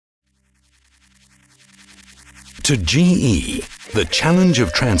To GE, the challenge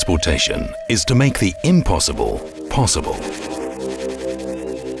of transportation is to make the impossible possible.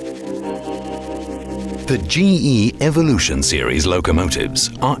 The GE Evolution Series locomotives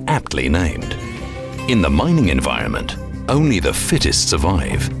are aptly named. In the mining environment, only the fittest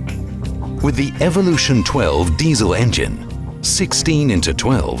survive. With the Evolution 12 diesel engine,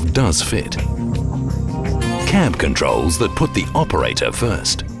 16x12 does fit. Cab controls that put the operator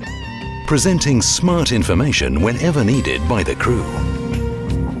first, presenting smart information whenever needed by the crew.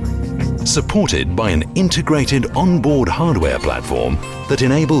 Supported by an integrated onboard hardware platform that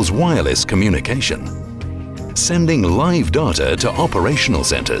enables wireless communication, sending live data to operational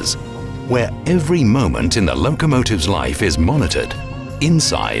centers, where every moment in the locomotive's life is monitored,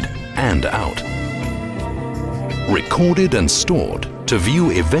 inside and out. Recorded and stored to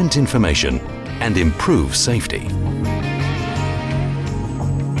view event information and improve safety.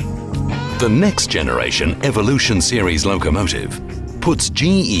 The next generation Evolution Series locomotive puts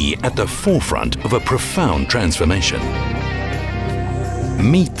GE at the forefront of a profound transformation.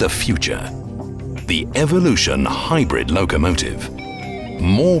 Meet the future. The Evolution Hybrid Locomotive.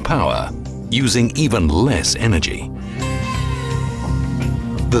 More power, using even less energy.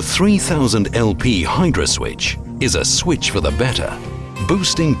 The 3000 LP Hydra switch is a switch for the better,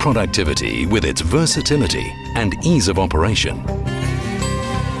 boosting productivity with its versatility and ease of operation.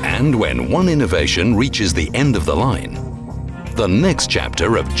 And when one innovation reaches the end of the line, the next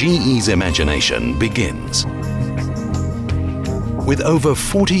chapter of GE's imagination begins. With over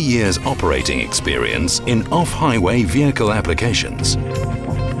 40 years operating experience in off-highway vehicle applications,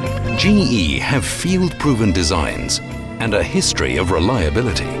 GE have field-proven designs and a history of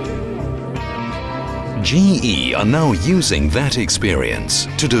reliability. GE are now using that experience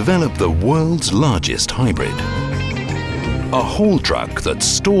to develop the world's largest hybrid. A haul truck that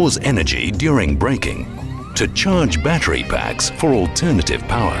stores energy during braking to charge battery packs for alternative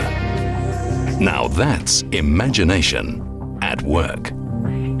power. Now that's imagination at work.